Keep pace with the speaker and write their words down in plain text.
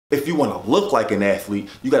If you want to look like an athlete,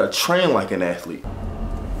 you got to train like an athlete.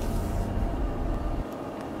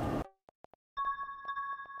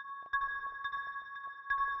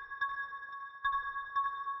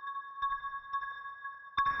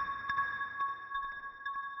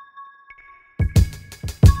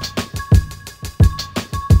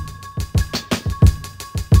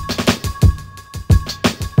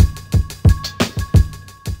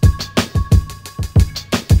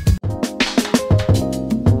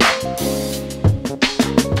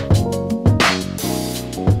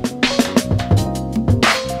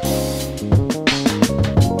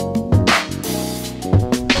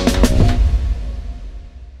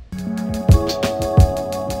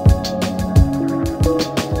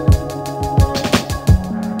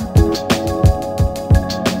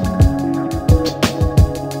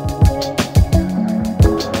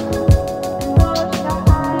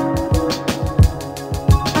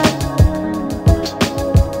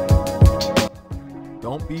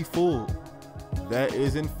 Don't be fooled. That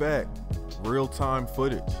is in fact real-time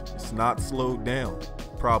footage. It's not slowed down.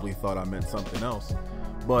 Probably thought I meant something else.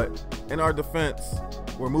 But in our defense,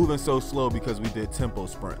 we're moving so slow because we did tempo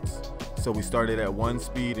sprints. So we started at one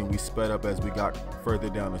speed and we sped up as we got further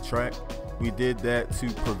down the track. We did that to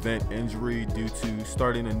prevent injury due to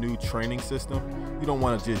starting a new training system. You don't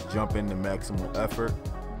want to just jump into maximal effort.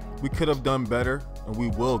 We could have done better and we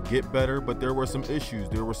will get better, but there were some issues,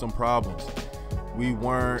 there were some problems. We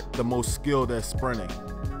weren't the most skilled at sprinting,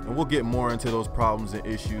 and we'll get more into those problems and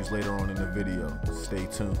issues later on in the video. Stay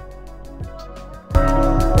tuned.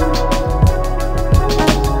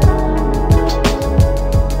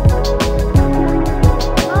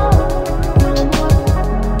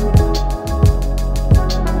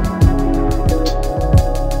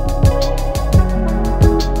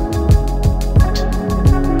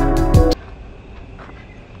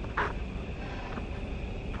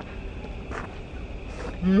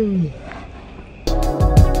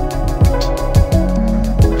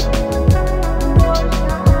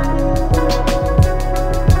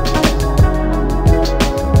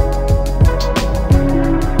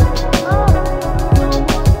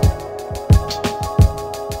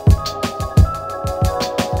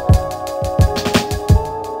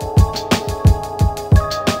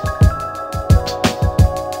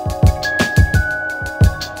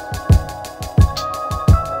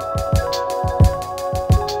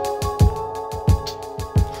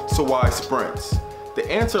 So why sprints? The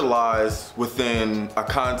answer lies within a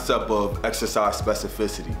concept of exercise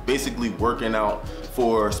specificity, basically working out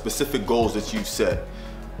for specific goals that you've set.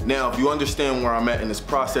 Now, if you understand where I'm at in this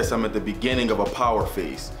process, I'm at the beginning of a power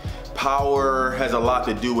phase. Power has a lot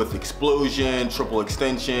to do with explosion, triple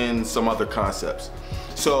extension, some other concepts.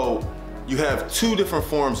 So you have two different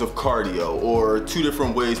forms of cardio, or two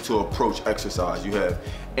different ways to approach exercise. You have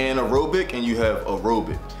anaerobic and you have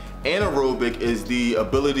aerobic. Anaerobic is the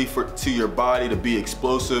ability to your body to be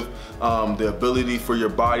explosive, the ability for your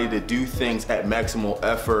body to do things at maximal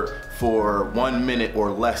effort for 1 minute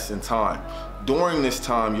or less in time. During this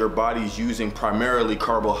time, your body's using primarily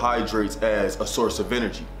carbohydrates as a source of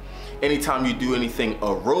energy. Anytime you do anything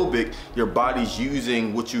aerobic, your body's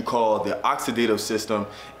using what you call the oxidative system,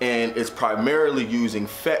 and it's primarily using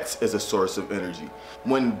fats as a source of energy.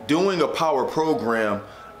 When doing a power program,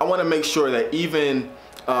 I want to make sure that even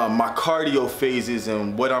my cardio phases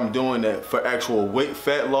and what I'm doing for actual weight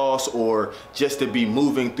fat loss or just to be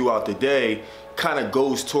moving throughout the day kind of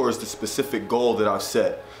goes towards the specific goal that I've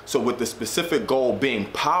set. So with the specific goal being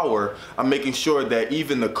power, I'm making sure that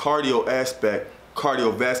even the cardio aspect,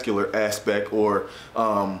 cardiovascular aspect, or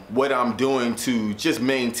what I'm doing to just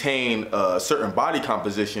maintain a certain body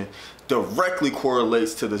composition directly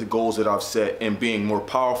correlates to the goals that I've set and being more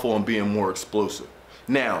powerful and being more explosive.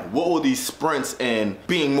 Now, what will these sprints and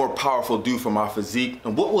being more powerful do for my physique,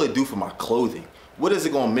 and what will it do for my clothing? What is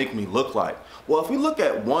it going to make me look like? Well, if we look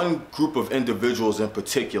at one group of individuals in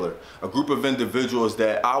particular, a group of individuals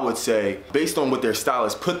that I would say, based on what their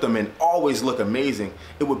stylists put them in, always look amazing,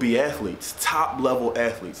 it would be athletes, top level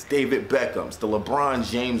athletes, David Beckhams, the LeBron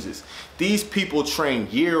Jameses. These people train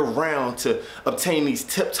year round to obtain these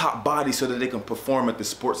tip-top bodies so that they can perform at the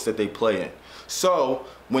sports that they play in. So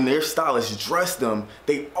when their stylists dress them,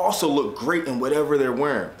 they also look great in whatever they're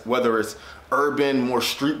wearing, whether it's urban, more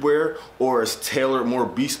streetwear, or it's tailored, more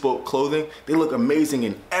bespoke clothing. They look amazing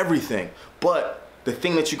in everything. But the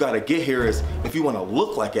thing that you gotta get here is, if you wanna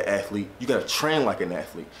look like an athlete, you gotta train like an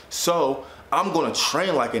athlete. So I'm gonna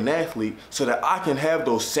train like an athlete so that I can have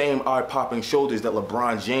those same eye-popping shoulders that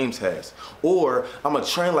LeBron James has. Or I'm gonna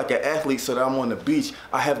train like an athlete so that I'm on the beach,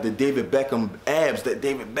 I have the David Beckham abs that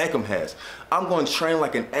David Beckham has. I'm gonna train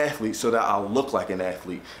like an athlete so that I look like an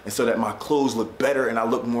athlete, and so that my clothes look better and I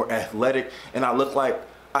look more athletic and I look like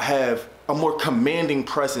I have a more commanding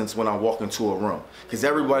presence when I walk into a room. Because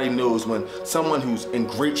everybody knows when someone who's in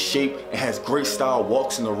great shape and has great style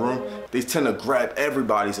walks in the room, they tend to grab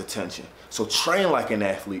everybody's attention. So train like an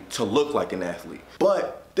athlete to look like an athlete.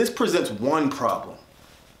 But this presents one problem.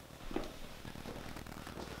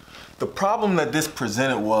 The problem that this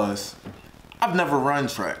presented was, I've never run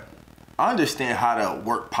track. I understand how to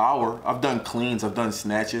work power. I've done cleans, I've done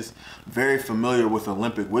snatches, very familiar with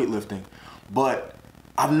Olympic weightlifting, but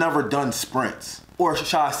I've never done sprints. Or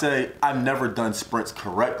should I say, I've never done sprints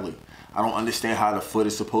correctly. I don't understand how the foot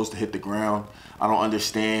is supposed to hit the ground. I don't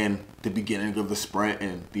understand the beginning of the sprint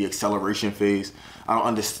and the acceleration phase. I don't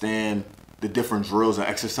understand the different drills and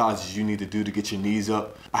exercises you need to do to get your knees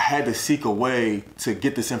up. I had to seek a way to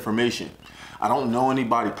get this information. I don't know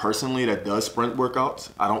anybody personally that does sprint workouts.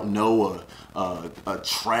 I don't know a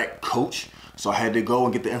track coach. So I had to go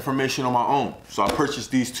and get the information on my own. So I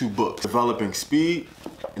purchased these two books, Developing Speed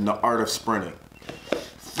and The Art of Sprinting.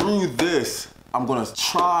 Through this, I'm gonna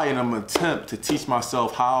try and I'm gonna attempt to teach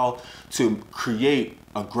myself how to create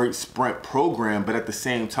a great sprint program, but at the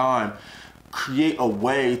same time, create a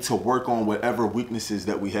way to work on whatever weaknesses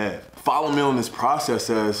that we have. Follow me on this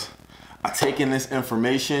process as I take in this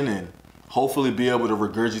information and hopefully be able to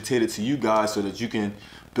regurgitate it to you guys so that you can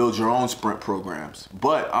build your own sprint programs.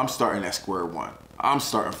 But I'm starting at square one. I'm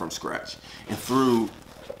starting from scratch. And through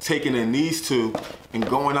taking in these two and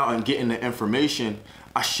going out and getting the information,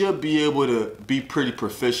 I should be able to be pretty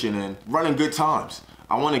proficient in running good times.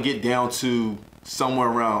 I want to get down to somewhere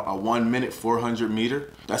around a 1 minute 400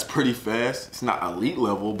 meter. That's pretty fast. It's not elite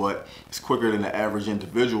level, but it's quicker than the average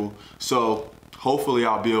individual. So hopefully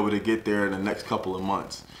I'll be able to get there in the next couple of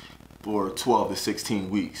months, for 12 to 16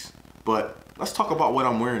 weeks. But let's talk about what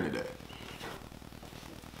I'm wearing today.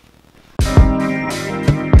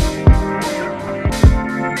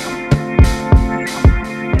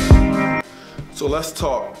 So let's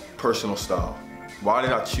talk personal style. Why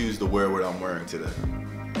did I choose to wear what I'm wearing today?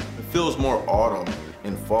 It feels more autumn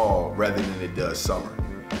and fall rather than it does summer.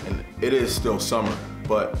 And it is still summer,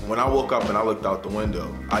 but when I woke up and I looked out the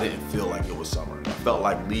window, I didn't feel like it was summer. I felt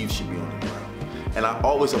like leaves should be on the ground. And I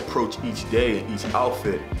always approach each day and each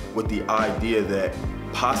outfit with the idea that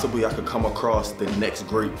possibly I could come across the next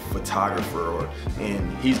great photographer,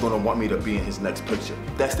 and he's gonna want me to be in his next picture.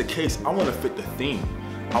 If that's the case, I wanna fit the theme.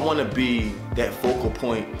 I wanna be that focal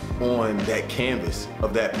point on that canvas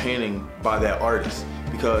of that painting by that artist,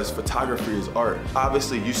 because photography is art.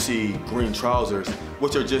 Obviously you see green trousers,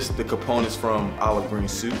 which are just the components from olive green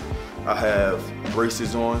suit. I have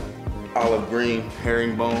braces on, olive green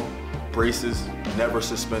herringbone, braces, never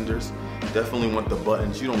suspenders. Definitely want the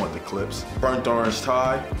buttons, you don't want the clips. Burnt orange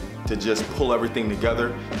tie to just pull everything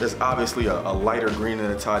together. There's obviously a lighter green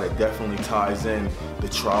in the tie that definitely ties in the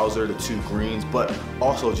trouser, the two greens, but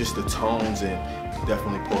also just the tones and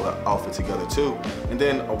definitely pull the outfit together too. And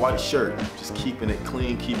then a white shirt, just keeping it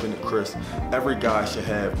clean, keeping it crisp. Every guy should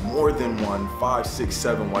have more than 1, 5, 6,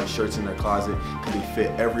 7 white shirts in their closet because they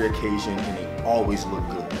fit every occasion and they always look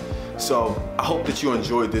good. So I hope that you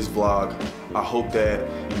enjoyed this vlog. I hope that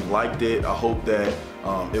you liked it. I hope that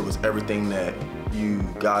it was everything that you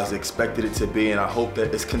guys expected it to be, and I hope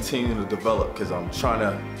that it's continuing to develop because I'm trying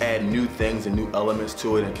to add new things and new elements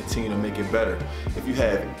to it and continue to make it better. If you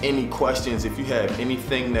have any questions, if you have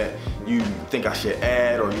anything that you think I should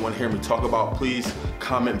add or you want to hear me talk about, please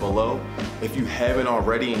comment below. If you haven't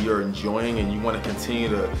already and you're enjoying and you want to continue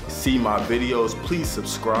to see my videos, please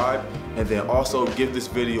subscribe, and then also give this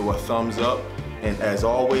video a thumbs up, and as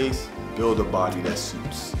always, build a body that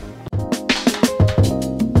suits.